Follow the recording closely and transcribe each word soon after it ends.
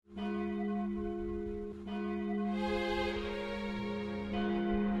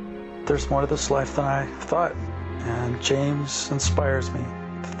there's more to this life than I thought, and James inspires me.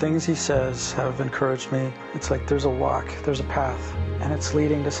 The things he says have encouraged me. It's like there's a walk, there's a path, and it's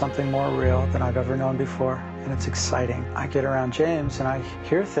leading to something more real than I've ever known before, and it's exciting. I get around James and I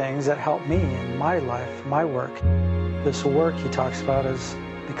hear things that help me in my life, my work. This work he talks about has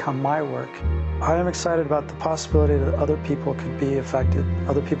become my work. I am excited about the possibility that other people could be affected,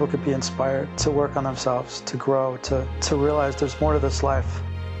 other people could be inspired to work on themselves, to grow, to realize there's more to this life.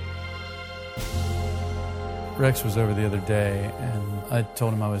 Rex was over the other day, and I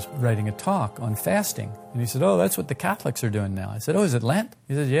told him I was writing a talk on fasting. And he said, oh, that's what the Catholics are doing now. I said, oh, is it Lent?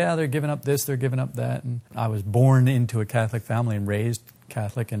 He said, yeah, they're giving up this, they're giving up that. And I was born into a Catholic family and raised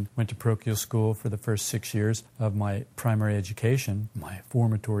Catholic and went to parochial school for the first 6 years of my primary education, my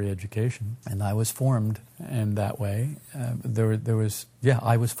formatory education, and I was formed in that way. I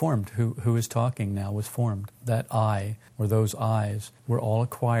was formed. Who is talking now was formed. That I, or those eyes, were all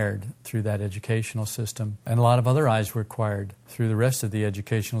acquired through that educational system, and a lot of other eyes were acquired through the rest of the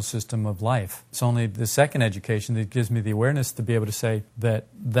educational system of life. It's only the second education that gives me the awareness to be able to say that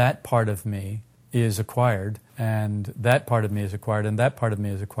that part of me is acquired, and that part of me is acquired, and that part of me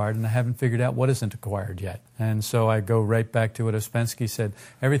is acquired, and I haven't figured out what isn't acquired yet. And so I go right back to what Ouspensky said,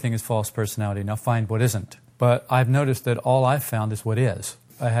 everything is false personality, now find what isn't. But I've noticed that all I've found is what is.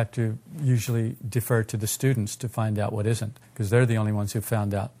 I have to usually defer to the students to find out what isn't, because they're the only ones who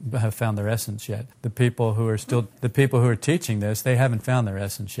have found their essence yet. The people who are teaching this, they haven't found their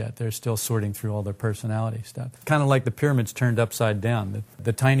essence yet. They're still sorting through all their personality stuff. Kind of like the pyramid's turned upside down.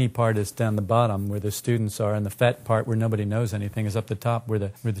 The tiny part is down the bottom where the students are, and the fat part where nobody knows anything is up the top where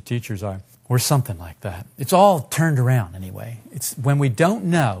the teachers are, or something like that. It's all turned around anyway. It's when we don't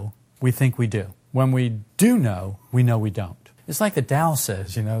know, we think we do. When we do know we don't. It's like the Tao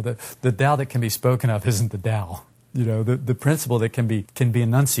says, the Tao that can be spoken of isn't the Tao. The principle that can be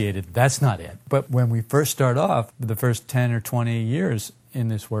enunciated, that's not it. But when we first start off, the first 10 or 20 years in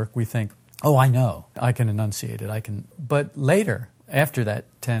this work, we think, oh, I know, I can enunciate it, But later, after that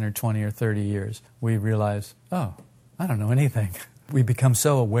 10 or 20 or 30 years, we realize, oh, I don't know anything. We become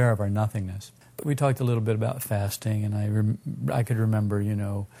so aware of our nothingness. We talked a little bit about fasting, and I could remember,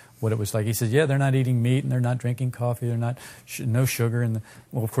 what it was like. He said, yeah, they're not eating meat, and they're not drinking coffee, they're not, no sugar.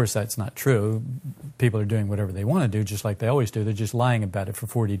 Well, of course, that's not true. People are doing whatever they want to do, just like they always do. They're just lying about it for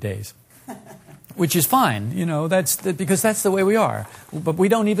 40 days. Which is fine, because that's the way we are. But we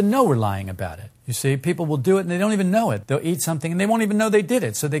don't even know we're lying about it. You see, people will do it and they don't even know it. They'll eat something and they won't even know they did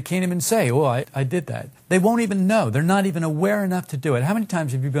it, so they can't even say, oh, I did that. They won't even know. They're not even aware enough to do it. How many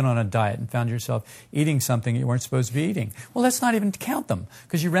times have you been on a diet and found yourself eating something you weren't supposed to be eating? Well, let's not even count them,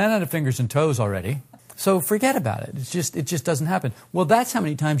 because you ran out of fingers and toes already. So forget about it. It just doesn't happen. Well, that's how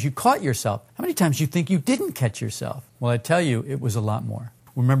many times you caught yourself. How many times you think you didn't catch yourself? Well, I tell you, it was a lot more.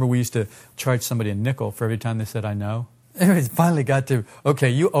 Remember, we used to charge somebody a nickel for every time they said, I know? It finally got to, okay,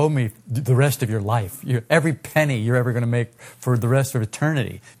 you owe me the rest of your life. Every penny you're ever going to make for the rest of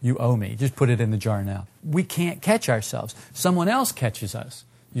eternity, you owe me. Just put it in the jar now. We can't catch ourselves. Someone else catches us.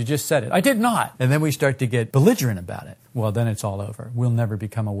 You just said it. I did not. And then we start to get belligerent about it. Well, then it's all over. We'll never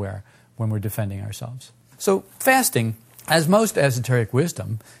become aware when we're defending ourselves. So fasting, as most esoteric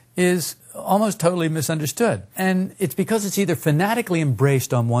wisdom, is almost totally misunderstood. And it's because it's either fanatically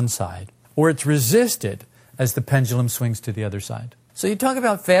embraced on one side or it's resisted as the pendulum swings to the other side. So you talk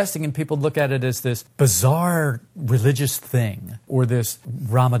about fasting and people look at it as this bizarre religious thing, or this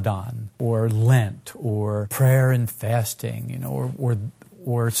Ramadan, or Lent, or prayer and fasting,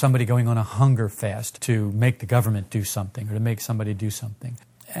 or somebody going on a hunger fast to make the government do something or to make somebody do something.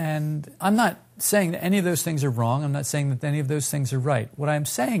 And I'm not saying that any of those things are wrong. I'm not saying that any of those things are right. What I'm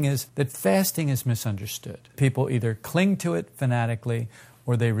saying is that fasting is misunderstood. People either cling to it fanatically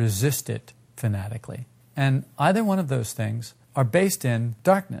or they resist it fanatically. And either one of those things are based in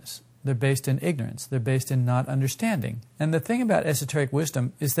darkness. They're based in ignorance. They're based in not understanding. And the thing about esoteric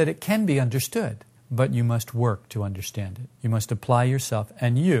wisdom is that it can be understood, but you must work to understand it. You must apply yourself,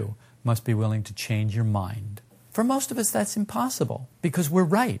 and you must be willing to change your mind. For most of us, that's impossible, because we're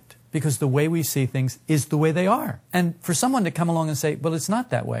right, because the way we see things is the way they are. And for someone to come along and say, well, it's not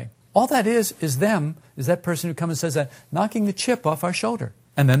that way, all that is that person who comes and says that, knocking the chip off our shoulder.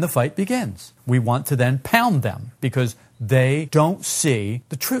 And then the fight begins. We want to then pound them because they don't see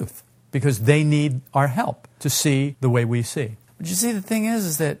the truth, because they need our help to see the way we see. But you see, the thing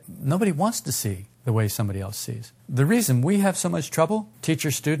is that nobody wants to see the way somebody else sees. The reason we have so much trouble,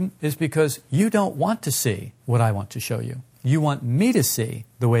 teacher-student, is because you don't want to see what I want to show you. You want me to see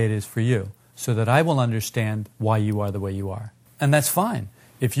the way it is for you, so that I will understand why you are the way you are. And that's fine.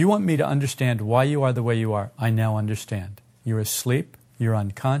 If you want me to understand why you are the way you are, I now understand. You're asleep. You're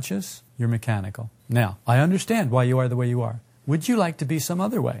unconscious, you're mechanical. Now, I understand why you are the way you are. Would you like to be some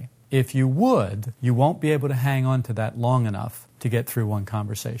other way? If you would, you won't be able to hang on to that long enough to get through one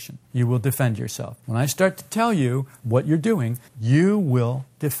conversation. You will defend yourself. When I start to tell you what you're doing, you will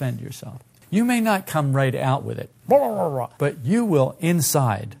defend yourself. You may not come right out with it, but you will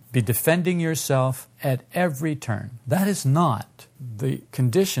inside be defending yourself at every turn. That is not the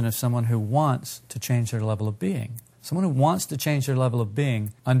condition of someone who wants to change their level of being. Someone who wants to change their level of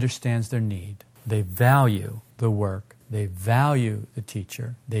being understands their need. They value the work. They value the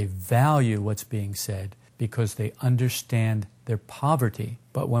teacher. They value what's being said because they understand their poverty.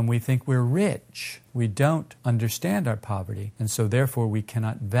 But when we think we're rich, we don't understand our poverty, and so therefore we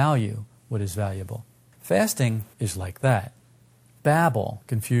cannot value what is valuable. Fasting is like that. Babel,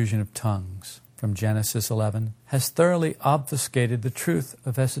 confusion of tongues, from Genesis 11, has thoroughly obfuscated the truth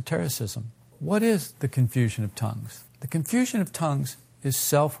of esotericism. What is the confusion of tongues? The confusion of tongues is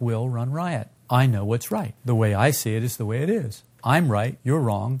self-will run riot. I know what's right. The way I see it is the way it is. I'm right, you're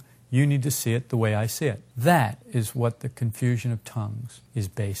wrong. You need to see it the way I see it. That is what the confusion of tongues is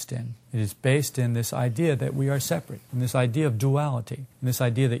based in. It is based in this idea that we are separate, in this idea of duality, in this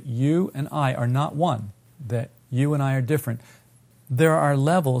idea that you and I are not one, that you and I are different. There are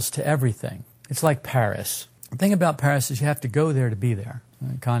levels to everything. It's like Paris. The thing about Paris is you have to go there to be there.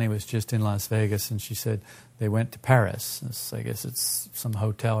 Connie was just in Las Vegas and she said they went to Paris. I guess it's some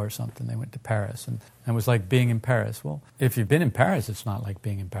hotel or something. They went to Paris and it was like being in Paris. Well, if you've been in Paris, it's not like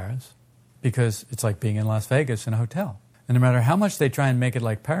being in Paris because it's like being in Las Vegas in a hotel. And no matter how much they try and make it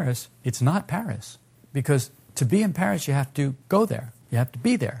like Paris, it's not Paris. Because to be in Paris, you have to go there. You have to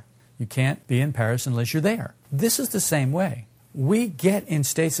be there. You can't be in Paris unless you're there. This is the same way. We get in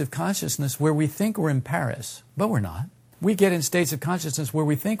states of consciousness where we think we're in Paris, but we're not. We get in states of consciousness where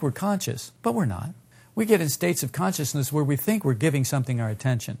we think we're conscious, but we're not. We get in states of consciousness where we think we're giving something our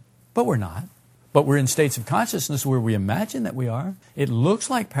attention, but we're not. But we're in states of consciousness where we imagine that we are. It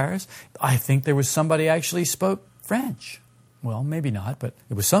looks like Paris. I think there was somebody actually spoke French. Well, maybe not, but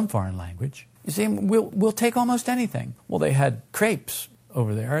it was some foreign language. You see, we'll take almost anything. Well, they had crepes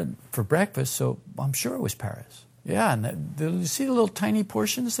over there for breakfast, so I'm sure it was Paris. Yeah, and you see the little tiny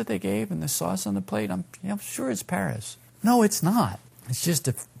portions that they gave and the sauce on the plate? I'm sure it's Paris. No, it's not. It's just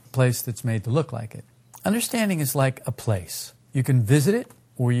a place that's made to look like it. Understanding is like a place. You can visit it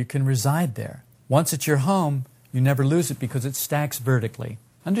or you can reside there. Once it's your home, you never lose it because it stacks vertically.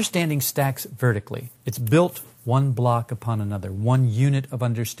 Understanding stacks vertically. It's built one block upon another. One unit of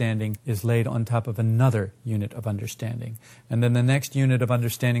understanding is laid on top of another unit of understanding. And then the next unit of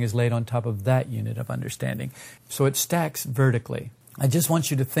understanding is laid on top of that unit of understanding. So it stacks vertically. I just want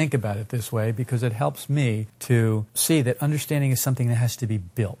you to think about it this way because it helps me to see that understanding is something that has to be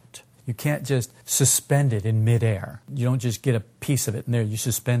built. You can't just suspend it in midair. You don't just get a piece of it and there you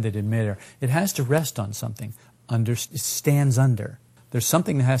suspend it in midair. It has to rest on something. It stands under. There's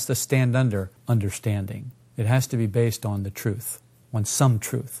something that has to stand under understanding. It has to be based on the truth, on some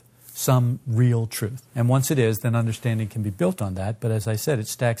truth, some real truth. And once it is, then understanding can be built on that. But as I said, it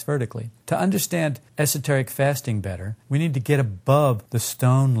stacks vertically. To understand esoteric fasting better, we need to get above the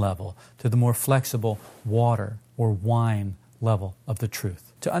stone level to the more flexible water or wine level of the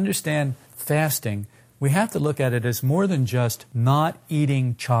truth. To understand fasting, we have to look at it as more than just not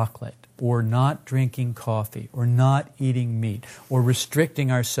eating chocolate or not drinking coffee or not eating meat or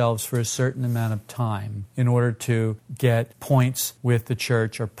restricting ourselves for a certain amount of time in order to get points with the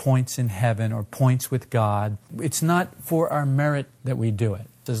church or points in heaven or points with God. It's not for our merit that we do it.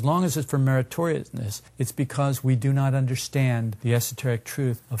 As long as it's for meritoriousness, it's because we do not understand the esoteric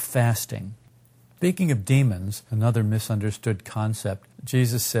truth of fasting. Speaking of demons, another misunderstood concept,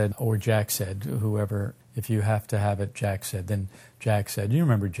 Jesus said, or Jack said, whoever, if you have to have it, Jack said, then Jack said, you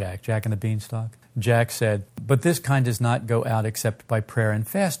remember Jack and the Beanstalk? Jack said, but this kind does not go out except by prayer and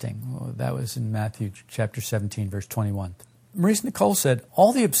fasting. Well, that was in Matthew chapter 17, verse 21. Maurice Nicole said,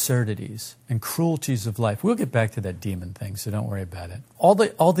 all the absurdities and cruelties of life, we'll get back to that demon thing, so don't worry about it. All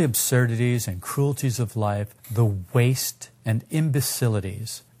the absurdities and cruelties of life, the waste and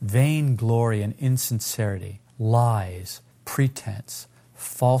imbecilities, vainglory and insincerity, lies, pretense,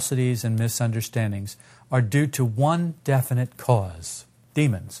 falsities and misunderstandings are due to one definite cause,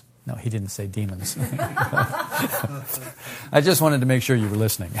 demons. No, he didn't say demons. I just wanted to make sure you were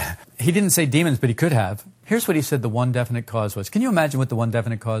listening. He didn't say demons, but he could have. Here's what he said the one definite cause was. Can you imagine what the one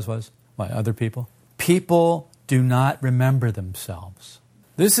definite cause was? Why, other people? People do not remember themselves.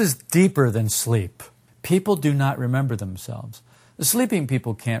 This is deeper than sleep. People do not remember themselves. The sleeping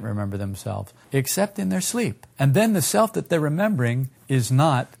people can't remember themselves except in their sleep. And then the self that they're remembering is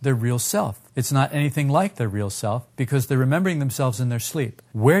not their real self. It's not anything like their real self because they're remembering themselves in their sleep.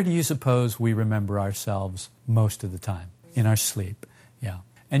 Where do you suppose we remember ourselves most of the time? In our sleep. Yeah.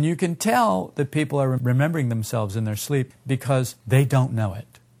 And you can tell that people are remembering themselves in their sleep because they don't know it.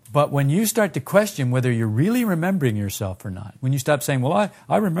 But when you start to question whether you're really remembering yourself or not, when you stop saying, well,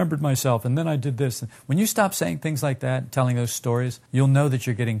 I remembered myself and then I did this. When you stop saying things like that, telling those stories, you'll know that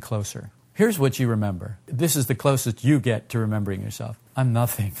you're getting closer. Here's what you remember. This is the closest you get to remembering yourself. I'm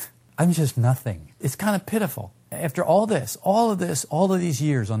nothing. I'm just nothing. It's kind of pitiful. After all of these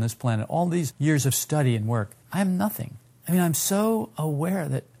years on this planet, all these years of study and work, I'm nothing. I mean, I'm so aware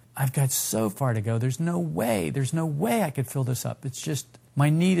that I've got so far to go. There's no way I could fill this up. It's just, my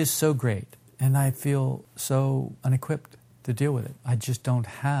need is so great, and I feel so unequipped to deal with it. I just don't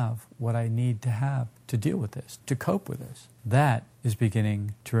have what I need to have to deal with this, to cope with this. That is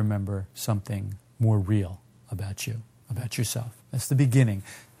beginning to remember something more real about you, about yourself. That's the beginning.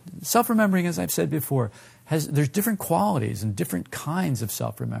 Self-remembering, as I've said before, there's different qualities and different kinds of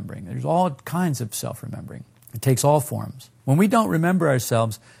self-remembering. There's all kinds of self-remembering. It takes all forms. When we don't remember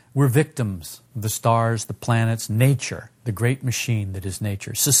ourselves, we're victims of the stars, the planets, nature, the great machine that is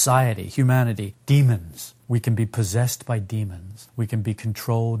nature, society, humanity, demons. We can be possessed by demons. We can be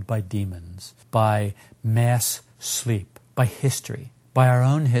controlled by demons, by mass sleep, by history, by our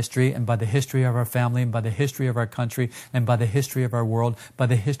own history and by the history of our family and by the history of our country and by the history of our world, by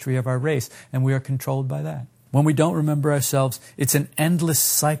the history of our race. And we are controlled by that. When we don't remember ourselves, it's an endless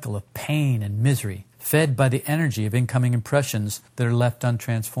cycle of pain and misery, fed by the energy of incoming impressions that are left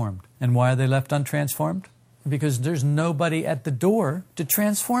untransformed. And why are they left untransformed? Because there's nobody at the door to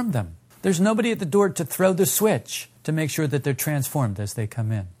transform them. There's nobody at the door to throw the switch to make sure that they're transformed as they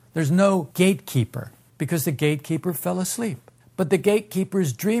come in. There's no gatekeeper because the gatekeeper fell asleep. But the gatekeeper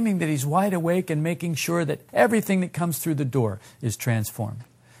is dreaming that he's wide awake and making sure that everything that comes through the door is transformed.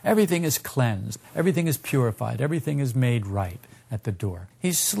 Everything is cleansed. Everything is purified. Everything is made right at the door.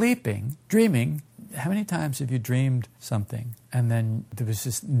 He's sleeping, dreaming. How many times have you dreamed something and then there was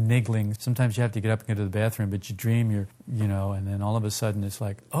this niggling? Sometimes you have to get up and go to the bathroom, but you dream and then all of a sudden it's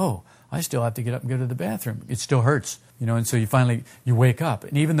like, oh, I still have to get up and go to the bathroom. It still hurts, and so you wake up.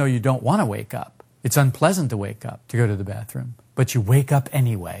 And even though you don't want to wake up, it's unpleasant to wake up to go to the bathroom, but you wake up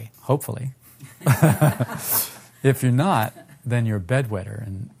anyway, hopefully. If you're not, then you're a bedwetter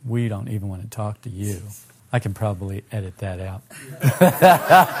and we don't even want to talk to you. I can probably edit that out.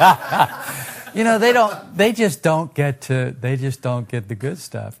 They just don't get the good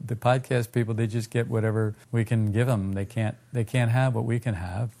stuff. The podcast people, they just get whatever we can give them. They can't have what we can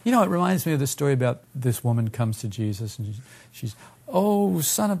have. It reminds me of the story about this woman comes to Jesus and she's, oh,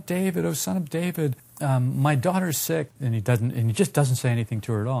 son of David, my daughter's sick. And he just doesn't say anything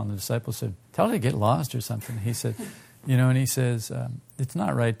to her at all. And the disciple said, tell her to get lost or something. He said, and he says, it's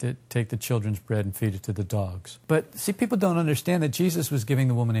not right to take the children's bread and feed it to the dogs. But see, people don't understand that Jesus was giving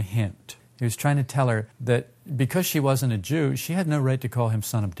the woman a hint. He was trying to tell her that because she wasn't a Jew, she had no right to call him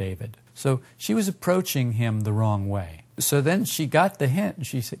son of David. So she was approaching him the wrong way. So then she got the hint, and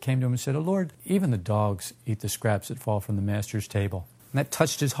she came to him and said, oh, Lord, even the dogs eat the scraps that fall from the master's table. And that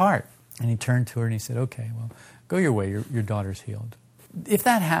touched his heart. And he turned to her and he said, okay, well, go your way. Your daughter's healed. If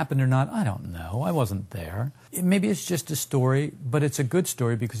that happened or not, I don't know. I wasn't there. Maybe it's just a story, but it's a good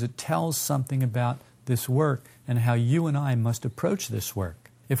story because it tells something about this work and how you and I must approach this work.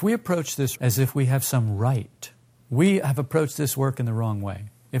 If we approach this as if we have some right, we have approached this work in the wrong way.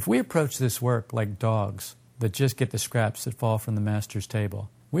 If we approach this work like dogs that just get the scraps that fall from the master's table,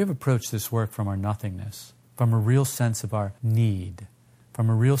 we have approached this work from our nothingness, from a real sense of our need, from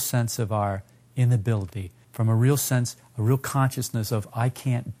a real sense of our inability, from a real sense, a real consciousness of I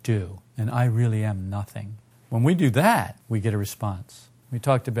can't do and I really am nothing. When we do that, we get a response. We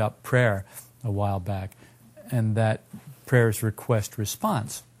talked about prayer a while back and that prayer's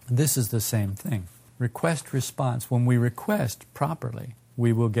request-response. This is the same thing. Request-response. When we request properly,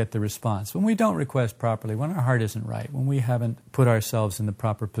 we will get the response. When we don't request properly, when our heart isn't right, when we haven't put ourselves in the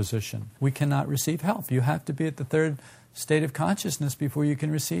proper position, we cannot receive help. You have to be at the third state of consciousness before you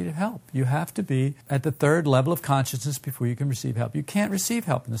can receive help. You have to be at the third level of consciousness before you can receive help. You can't receive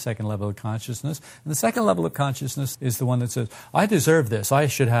help in the second level of consciousness. And the second level of consciousness is the one that says, I deserve this, I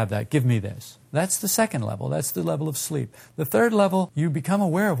should have that, give me this. That's the second level. That's the level of sleep. The third level, you become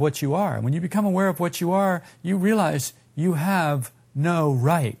aware of what you are. And when you become aware of what you are, you realize you have no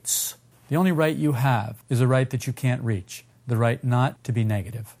rights. The only right you have is a right that you can't reach, the right not to be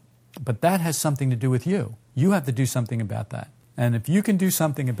negative. But that has something to do with you. You have to do something about that. And if you can do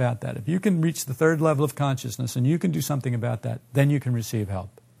something about that, if you can reach the third level of consciousness and you can do something about that, then you can receive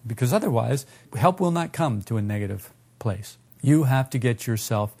help. Because otherwise, help will not come to a negative place. You have to get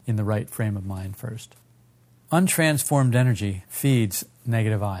yourself in the right frame of mind first. Untransformed energy feeds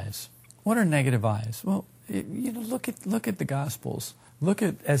negative eyes. What are negative eyes? Well, look at the Gospels. Look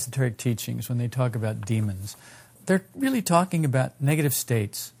at esoteric teachings when they talk about demons. They're really talking about negative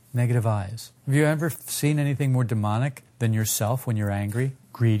states, negative eyes. Have you ever seen anything more demonic than yourself when you're angry,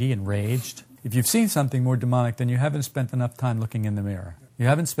 greedy, enraged? If you've seen something more demonic, then you haven't spent enough time looking in the mirror. You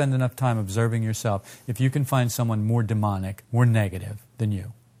haven't spent enough time observing yourself if you can find someone more demonic, more negative than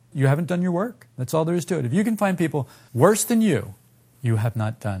you. You haven't done your work. That's all there is to it. If you can find people worse than you have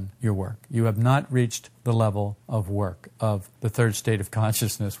not done your work. You have not reached the level of work of the third state of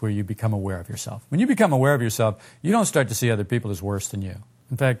consciousness where you become aware of yourself. When you become aware of yourself, you don't start to see other people as worse than you.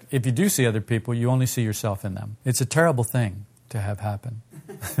 In fact, if you do see other people, you only see yourself in them. It's a terrible thing to have happen.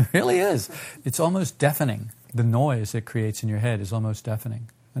 It really is. It's almost deafening. The noise it creates in your head is almost deafening.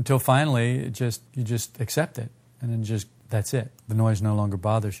 Until finally, you just accept it. And then that's it. The noise no longer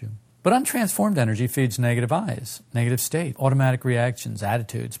bothers you. But untransformed energy feeds negative eyes, negative state, automatic reactions,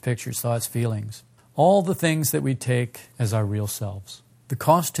 attitudes, pictures, thoughts, feelings. All the things that we take as our real selves. The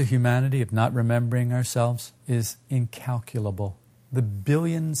cost to humanity of not remembering ourselves is incalculable. The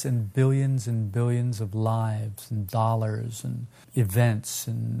billions and billions and billions of lives and dollars and events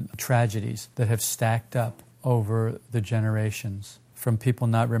and tragedies that have stacked up over the generations from people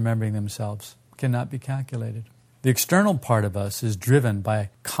not remembering themselves cannot be calculated. The external part of us is driven by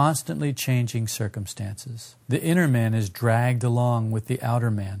constantly changing circumstances. The inner man is dragged along with the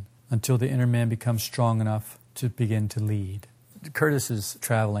outer man until the inner man becomes strong enough to begin to lead. Curtis is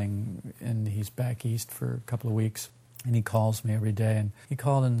traveling, and he's back east for a couple of weeks, and he calls me every day. And he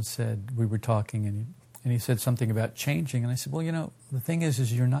called and said, we were talking, and he said something about changing. And I said, well, the thing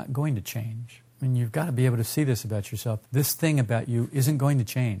is you're not going to change. I mean, you've got to be able to see this about yourself. This thing about you isn't going to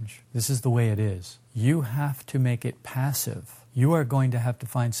change. This is the way it is. You have to make it passive. You are going to have to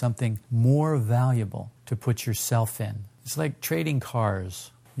find something more valuable to put yourself in. It's like trading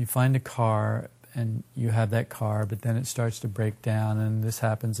cars. You find a car and you have that car, but then it starts to break down and this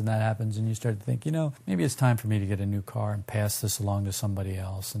happens and that happens, and you start to think, maybe it's time for me to get a new car and pass this along to somebody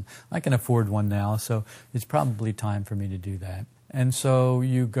else. And I can afford one now, so it's probably time for me to do that. And so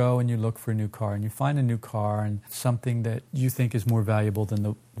you go and you look for a new car, and you find a new car and something that you think is more valuable than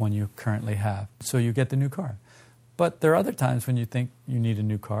the one you currently have. So you get the new car. But there are other times when you think you need a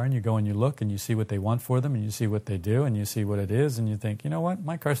new car, and you go and you look and you see what they want for them, and you see what they do, and you see what it is, and you think,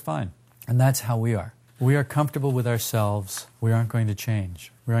 my car's fine. And that's how we are. We are comfortable with ourselves. We aren't going to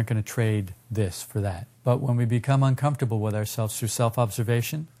change. We aren't going to trade this for that. But when we become uncomfortable with ourselves through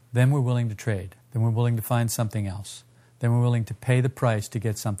self-observation, then we're willing to trade. Then we're willing to find something else. Then we're willing to pay the price to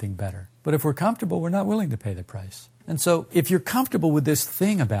get something better. But if we're comfortable, we're not willing to pay the price. And so if you're comfortable with this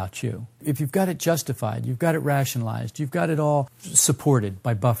thing about you, if you've got it justified, you've got it rationalized, you've got it all supported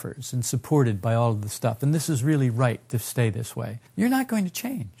by buffers and supported by all of the stuff, and this is really right to stay this way, you're not going to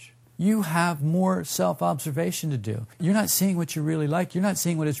change. You have more self-observation to do. You're not seeing what you really like. You're not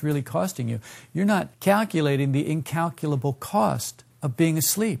seeing what it's really costing you. You're not calculating the incalculable cost of being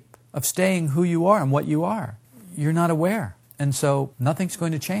asleep, of staying who you are and what you are. You're not aware. And so nothing's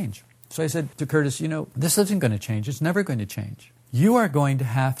going to change. So I said to Curtis, this isn't going to change. It's never going to change. You are going to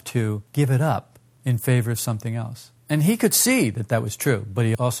have to give it up in favor of something else. And he could see that was true, but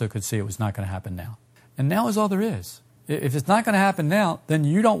he also could see it was not going to happen now. And now is all there is. If it's not going to happen now, then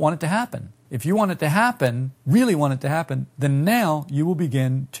you don't want it to happen. If you want it to happen, really want it to happen, then now you will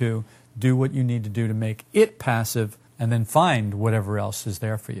begin to do what you need to do to make it passive and then find whatever else is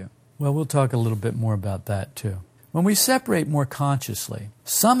there for you. Well, we'll talk a little bit more about that too. When we separate more consciously,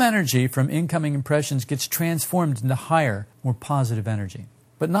 some energy from incoming impressions gets transformed into higher, more positive energy.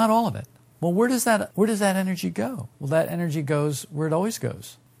 But not all of it. Well, where does that energy go? Well, that energy goes where it always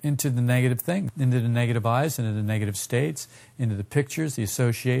goes. Into the negative thing, into the negative eyes, into the negative states, into the pictures, the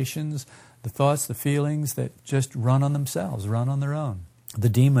associations, the thoughts, the feelings that just run on themselves, run on their own. The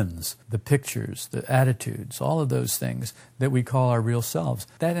demons, the pictures, the attitudes, all of those things that we call our real selves,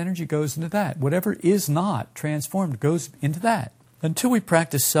 that energy goes into that. Whatever is not transformed goes into that. Until we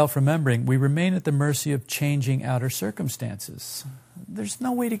practice self-remembering, we remain at the mercy of changing outer circumstances. There's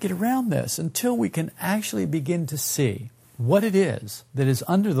no way to get around this until we can actually begin to see what it is that is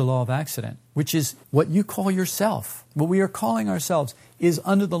under the law of accident, which is what you call yourself. What we are calling ourselves is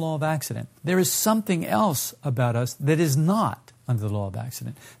under the law of accident. There is something else about us that is not under the law of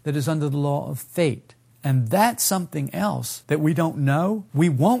accident, that is under the law of fate. And that's something else that we don't know, we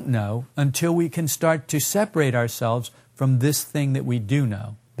won't know until we can start to separate ourselves from this thing that we do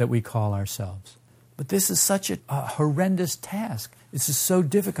know, that we call ourselves. But this is such a horrendous task. This is so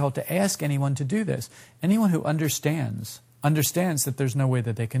difficult to ask anyone to do this. Anyone who understands that there's no way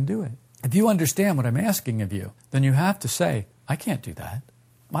that they can do it. If you understand what I'm asking of you, then you have to say, I can't do that.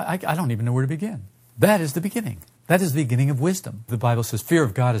 I don't even know where to begin. That is the beginning. That is the beginning of wisdom. The Bible says fear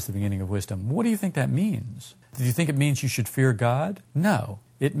of God is the beginning of wisdom. What do you think that means? Do you think it means you should fear God? No.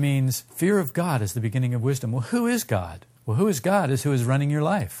 It means fear of God is the beginning of wisdom. Well, who is God? Well, who is God is who is running your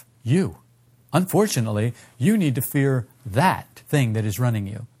life. You. Unfortunately, you need to fear that thing that is running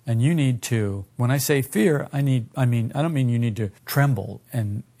you. And you need to, when I say fear, I don't mean you need to tremble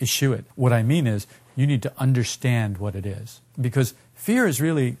and eschew it. What I mean is you need to understand what it is. Because fear is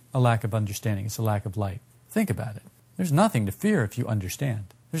really a lack of understanding. It's a lack of light. Think about it. There's nothing to fear if you understand.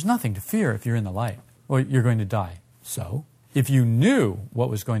 There's nothing to fear if you're in the light. Well, you're going to die. So, if you knew what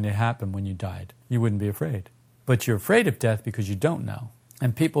was going to happen when you died, you wouldn't be afraid. But you're afraid of death because you don't know.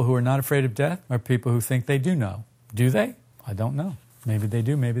 And people who are not afraid of death are people who think they do know. Do they? I don't know. Maybe they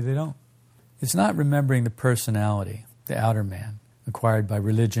do, maybe they don't. It's not remembering the personality, the outer man, acquired by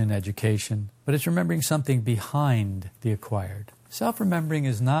religion, education, but it's remembering something behind the acquired. Self-remembering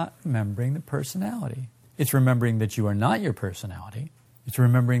is not remembering the personality. It's remembering that you are not your personality. It's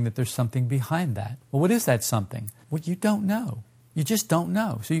remembering that there's something behind that. Well, what is that something? Well, you don't know. You just don't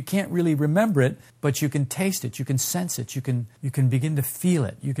know. So you can't really remember it, but you can taste it, you can sense it, you can begin to feel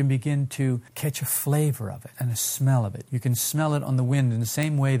it, you can begin to catch a flavor of it and a smell of it. You can smell it on the wind in the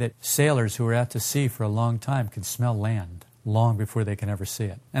same way that sailors who are out to sea for a long time can smell land long before they can ever see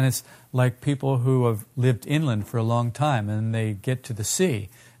it. And it's like people who have lived inland for a long time and they get to the sea,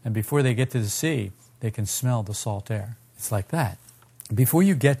 and before they get to the sea, they can smell the salt air. It's like that. Before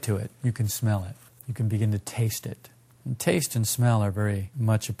you get to it, you can smell it. You can begin to taste it. And taste and smell are very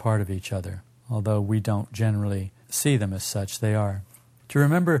much a part of each other, although we don't generally see them as such. They are. To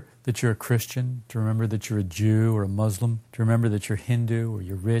remember that you're a Christian, to remember that you're a Jew or a Muslim, to remember that you're Hindu or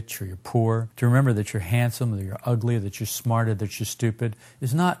you're rich or you're poor, to remember that you're handsome or you're ugly, or that you're smart or that you're stupid,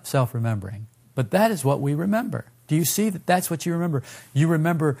 is not self-remembering. But that is what we remember. Do you see that that's what you remember? You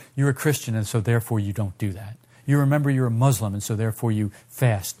remember you're a Christian, and so therefore you don't do that. You remember you're a Muslim, and so therefore you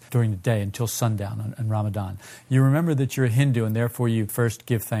fast during the day until sundown on Ramadan. You remember that you're a Hindu, and therefore you first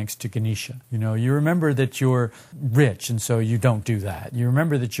give thanks to Ganesha. You remember that you're rich, and so you don't do that. You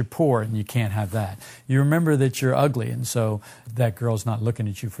remember that you're poor, and you can't have that. You remember that you're ugly, and so that girl's not looking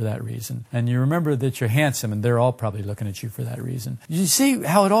at you for that reason. And you remember that you're handsome, and they're all probably looking at you for that reason. You see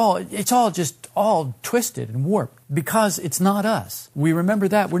how it's all just all twisted and warped, because it's not us. We remember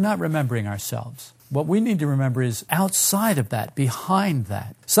that. We're not remembering ourselves. What we need to remember is outside of that, behind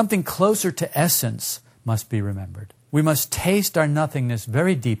that, something closer to essence must be remembered. We must taste our nothingness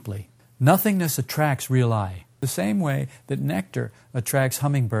very deeply. Nothingness attracts real eye. The same way that nectar attracts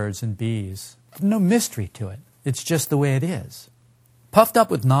hummingbirds and bees. No mystery to it. It's just the way it is. Puffed up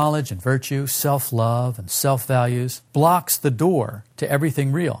with knowledge and virtue, self-love and self-values, blocks the door to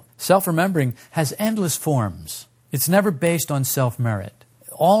everything real. Self-remembering has endless forms. It's never based on self-merit.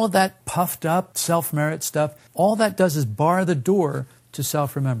 All of that puffed up self-merit stuff, all that does is bar the door to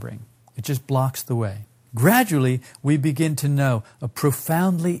self-remembering. It just blocks the way. Gradually, we begin to know a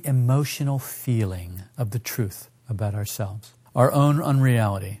profoundly emotional feeling of the truth about ourselves. Our own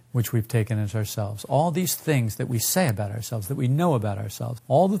unreality, which we've taken as ourselves. All these things that we say about ourselves, that we know about ourselves.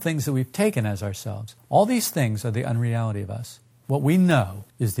 All the things that we've taken as ourselves. All these things are the unreality of us. What we know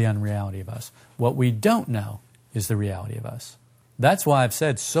is the unreality of us. What we don't know is the reality of us. That's why I've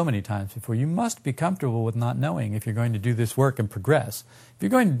said so many times before, you must be comfortable with not knowing if you're going to do this work and progress. If you're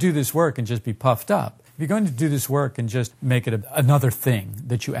going to do this work and just be puffed up, if you're going to do this work and just make it another thing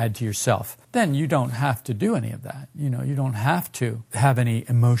that you add to yourself, then you don't have to do any of that. You don't have to have any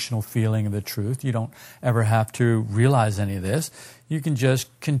emotional feeling of the truth. You don't ever have to realize any of this. You can just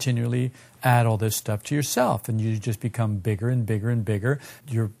continually add all this stuff to yourself, and you just become bigger and bigger and bigger.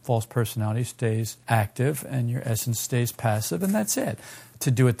 Your false personality stays active, and your essence stays passive, and that's it. To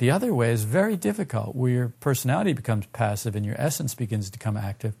do it the other way is very difficult, where your personality becomes passive and your essence begins to become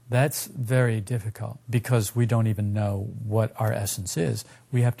active. That's very difficult, because we don't even know what our essence is.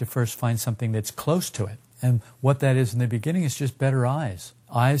 We have to first find something that's close to it. And what that is in the beginning is just better eyes.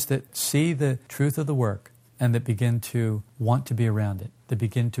 Eyes that see the truth of the work, and that begin to want to be around it, that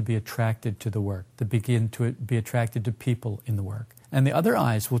begin to be attracted to the work, that begin to be attracted to people in the work. And the other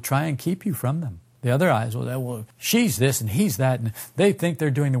eyes will try and keep you from them. The other eyes will say, well, she's this and he's that, and they think they're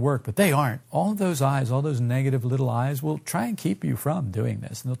doing the work, but they aren't. All of those eyes, all those negative little eyes will try and keep you from doing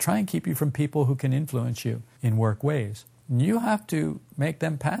this. And they'll try and keep you from people who can influence you in work ways. And you have to make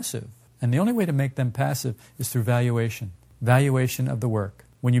them passive And the only way to make them passive is through valuation of the work.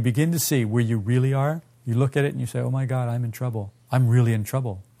 When you begin to see where you really are, you look at it and you say, oh my God, I'm in trouble. I'm really in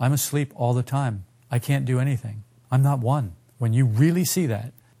trouble. I'm asleep all the time. I can't do anything. I'm not one. When you really see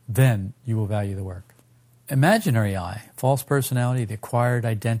that, then you will value the work. Imaginary I, false personality, the acquired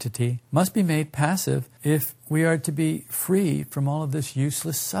identity, must be made passive if we are to be free from all of this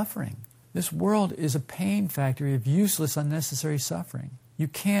useless suffering. This world is a pain factory of useless, unnecessary suffering. You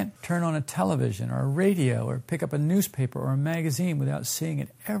can't turn on a television or a radio or pick up a newspaper or a magazine without seeing it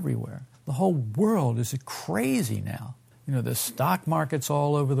everywhere. The whole world is crazy now. The stock markets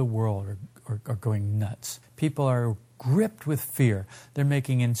all over the world are going nuts. People are gripped with fear. They're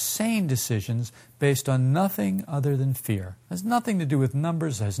making insane decisions based on nothing other than fear. It has nothing to do with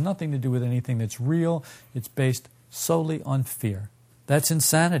numbers. It has nothing to do with anything that's real. It's based solely on fear. That's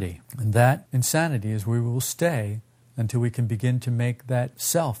insanity. And that insanity is where we will stay until we can begin to make that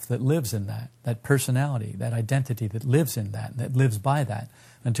self that lives in that personality, that identity that lives in that lives by that,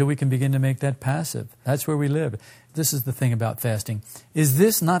 until we can begin to make that passive. That's where we live. This is the thing about fasting. Is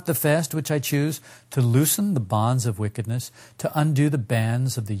this not the fast which I choose? To loosen the bonds of wickedness, to undo the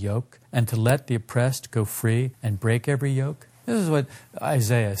bands of the yoke, and to let the oppressed go free and break every yoke? This is what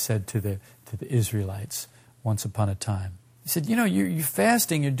Isaiah said to the Israelites once upon a time. He said, you're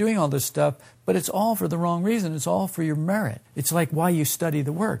fasting, you're doing all this stuff, but it's all for the wrong reason. It's all for your merit. It's like why you study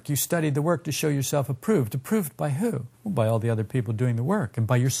the work. You study the work to show yourself approved. Approved by who? Well, by all the other people doing the work and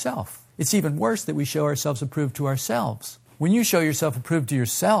by yourself. It's even worse that we show ourselves approved to ourselves. When you show yourself approved to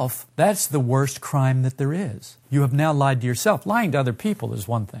yourself, that's the worst crime that there is. You have now lied to yourself. Lying to other people is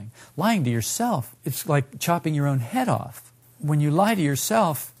one thing. Lying to yourself, it's like chopping your own head off. When you lie to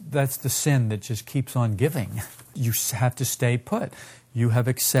yourself, that's the sin that just keeps on giving. You have to stay put. You have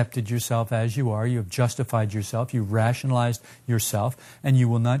accepted yourself as you are. You have justified yourself. You've rationalized yourself, and you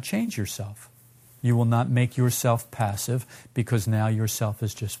will not change yourself. You will not make yourself passive because now yourself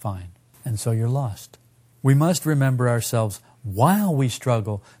is just fine. And so you're lost. We must remember ourselves while we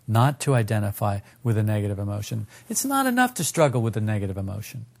struggle not to identify with a negative emotion. It's not enough to struggle with a negative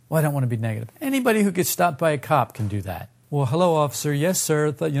emotion. Well, I don't want to be negative. Anybody who gets stopped by a cop can do that. Well, hello, officer. Yes,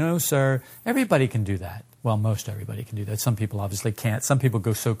 sir. Sir. Everybody can do that. Well, most everybody can do that. Some people obviously can't. Some people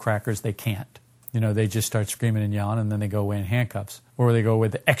go so crackers they can't. They just start screaming and yelling, and then they go away in handcuffs. Or they go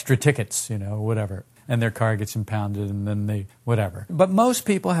with the extra tickets, whatever. And their car gets impounded, and then whatever. But most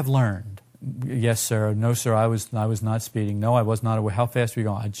people have learned. Yes, sir. No, sir, I was not speeding. No, I was not aware. How fast were you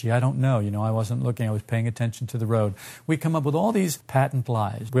going? Gee, I don't know. I wasn't looking. I was paying attention to the road. We come up with all these patent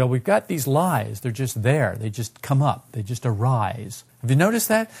lies. Well, we've got these lies. They're just there. They just come up. They just arise. Have you noticed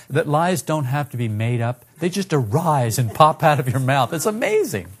that? That lies don't have to be made up. They just arise and pop out of your mouth. It's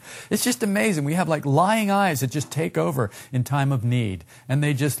amazing. It's just amazing. We have like lying eyes that just take over in time of need, and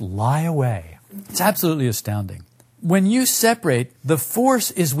they just lie away. It's absolutely astounding. When you separate, the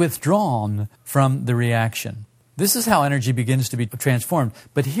force is withdrawn from the reaction. This is how energy begins to be transformed.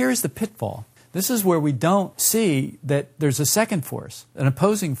 But here's the pitfall. This is where we don't see that there's a second force, an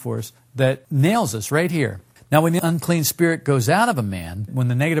opposing force that nails us right here. Now, when the unclean spirit goes out of a man, when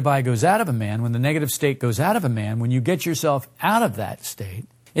the negative I goes out of a man, when the negative state goes out of a man, when you get yourself out of that state,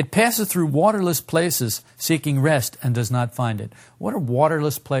 it passes through waterless places seeking rest and does not find it. What are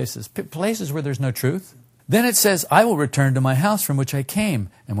waterless places? Places where there's no truth? Then it says, I will return to my house from which I came.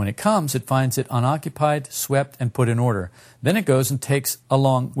 And when it comes, it finds it unoccupied, swept, and put in order. Then it goes and takes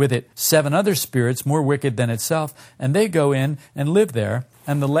along with it 7 other spirits more wicked than itself, and they go in and live there.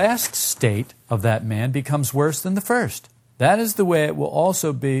 And the last state of that man becomes worse than the first. That is the way it will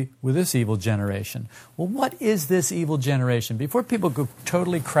also be with this evil generation. Well, what is this evil generation? Before people go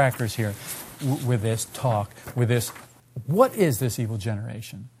totally crackers here with this talk, with this, what is this evil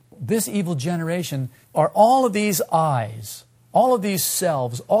generation? This evil generation are all of these I's, all of these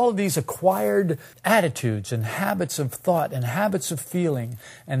selves, all of these acquired attitudes and habits of thought and habits of feeling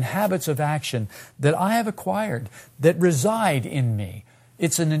and habits of action that I have acquired that reside in me.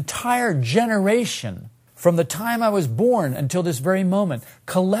 It's an entire generation from the time I was born until this very moment,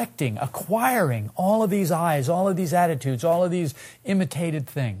 collecting, acquiring all of these I's, all of these attitudes, all of these imitated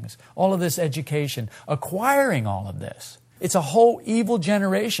things, all of this education, acquiring all of this. It's a whole evil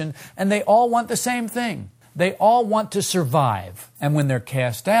generation, and they all want the same thing. They all want to survive. And when they're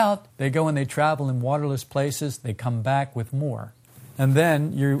cast out, they go and they travel in waterless places. They come back with more. And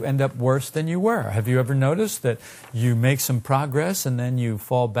then you end up worse than you were. Have you ever noticed that you make some progress and then you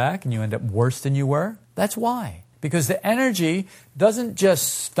fall back and you end up worse than you were? That's why. Because the energy doesn't just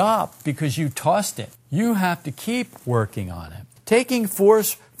stop because you tossed it. You have to keep working on it. Taking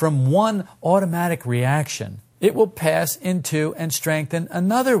force from one automatic reaction it will pass into and strengthen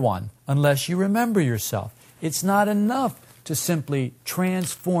another one unless you remember yourself. It's not enough to simply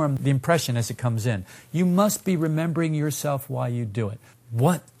transform the impression as it comes in. You must be remembering yourself while you do it.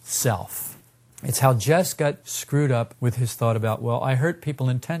 What self? It's how Jess got screwed up with his thought about, well, I hurt people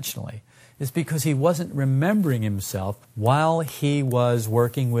intentionally. It's because he wasn't remembering himself while he was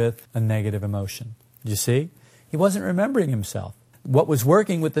working with a negative emotion. You see? He wasn't remembering himself. What was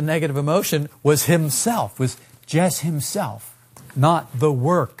working with the negative emotion was himself, was Jess himself, not the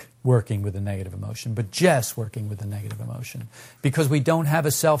work working with a negative emotion, but Jess working with a negative emotion. Because we don't have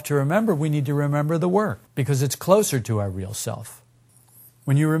a self to remember, we need to remember the work, because it's closer to our real self.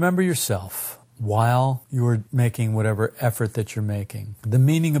 When you remember yourself while you're making whatever effort that you're making, the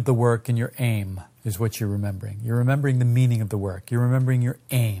meaning of the work and your aim is what you're remembering. You're remembering the meaning of the work. You're remembering your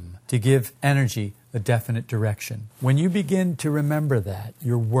aim to give energy a definite direction. When you begin to remember that,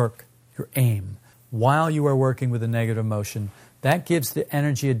 your work, your aim, while you are working with a negative emotion, that gives the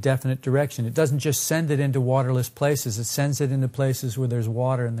energy a definite direction. It doesn't just send it into waterless places. It sends it into places where there's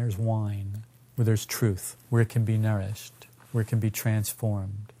water and there's wine, where there's truth, where it can be nourished, where it can be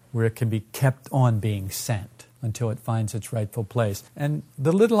transformed, where it can be kept on being sent until it finds its rightful place. And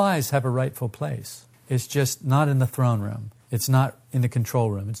the little eyes have a rightful place. It's just not in the throne room. It's not in the control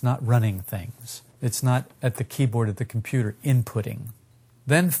room. It's not running things. It's not at the keyboard of the computer inputting.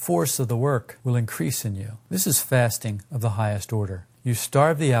 Then force of the work will increase in you. This is fasting of the highest order. You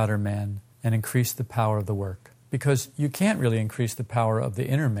starve the outer man and increase the power of the work. Because you can't really increase the power of the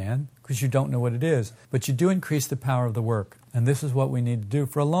inner man because you don't know what it is. But you do increase the power of the work. And this is what we need to do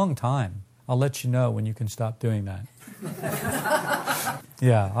for a long time. I'll let you know when you can stop doing that.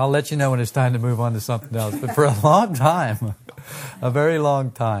 Yeah, I'll let you know when it's time to move on to something else. But for a long time, a very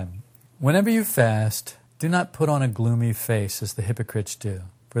long time. Whenever you fast, do not put on a gloomy face as the hypocrites do,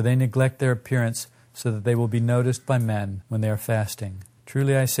 for they neglect their appearance so that they will be noticed by men when they are fasting.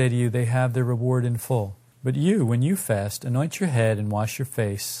 Truly I say to you, they have their reward in full. But you, when you fast, anoint your head and wash your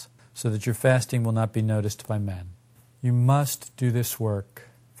face, so that your fasting will not be noticed by men. You must do this work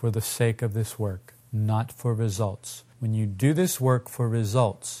for the sake of this work, not for results. When you do this work for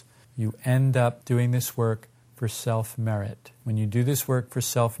results, you end up doing this work for self-merit. When you do this work for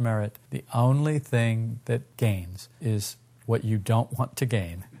self-merit, the only thing that gains is what you don't want to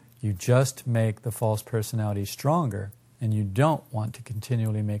gain. You just make the false personality stronger, and you don't want to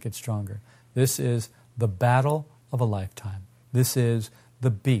continually make it stronger. This is the battle of a lifetime. This is the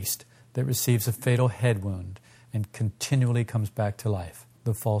beast that receives a fatal head wound and continually comes back to life,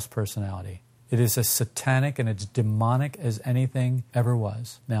 the false personality. It is as satanic and as demonic as anything ever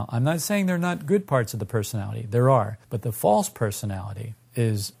was. Now, I'm not saying there are not good parts of the personality. There are. But the false personality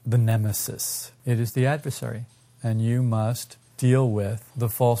is the nemesis. It is the adversary. And you must deal with the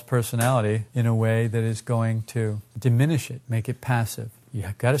false personality in a way that is going to diminish it, make it passive.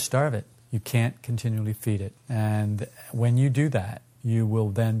 You've got to starve it. You can't continually feed it. And when you do that, you will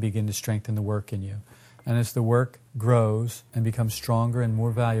then begin to strengthen the work in you. And as the work grows and becomes stronger and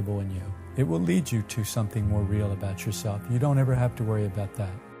more valuable in you, it will lead you to something more real about yourself. You don't ever have to worry about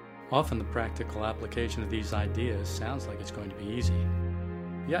that. Often the practical application of these ideas sounds like it's going to be easy.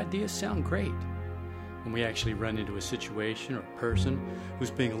 The ideas sound great. When we actually run into a situation or person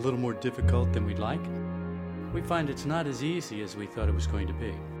who's being a little more difficult than we'd like, we find it's not as easy as we thought it was going to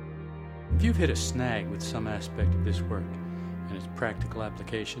be. If you've hit a snag with some aspect of this work and its practical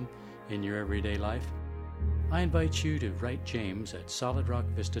application in your everyday life, I invite you to write James at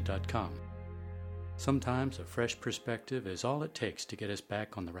solidrockvista.com. Sometimes a fresh perspective is all it takes to get us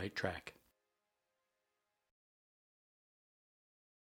back on the right track.